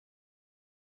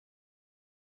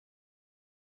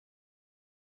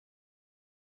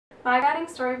My guiding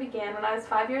story began when I was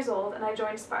 5 years old and I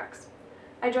joined Sparks.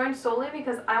 I joined solely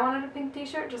because I wanted a pink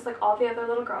t-shirt just like all the other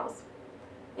little girls.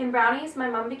 In Brownies, my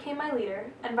mom became my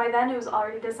leader, and by then it was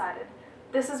already decided.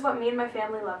 This is what me and my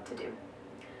family loved to do.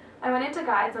 I went into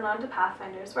Guides and on to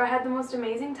Pathfinders, where I had the most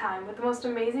amazing time with the most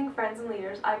amazing friends and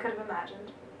leaders I could have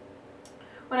imagined.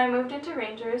 When I moved into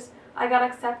Rangers, I got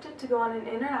accepted to go on an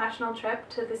international trip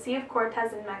to the Sea of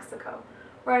Cortez in Mexico,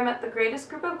 where I met the greatest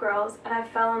group of girls and I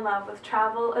fell in love with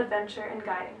travel, adventure, and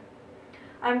guiding.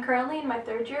 I'm currently in my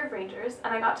 3rd year of Rangers,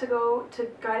 and I got to go to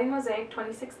Guiding Mosaic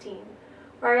 2016,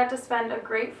 where I got to spend a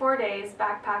great 4 days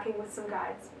backpacking with some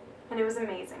guides, and it was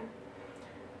amazing.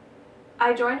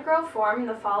 I joined Girl Forum in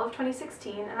the fall of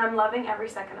 2016, and I'm loving every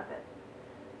second of it.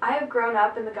 I have grown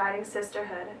up in the guiding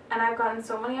sisterhood, and I've gotten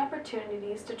so many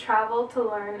opportunities to travel, to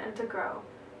learn, and to grow.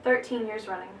 13 years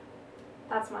running.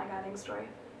 That's my guiding story.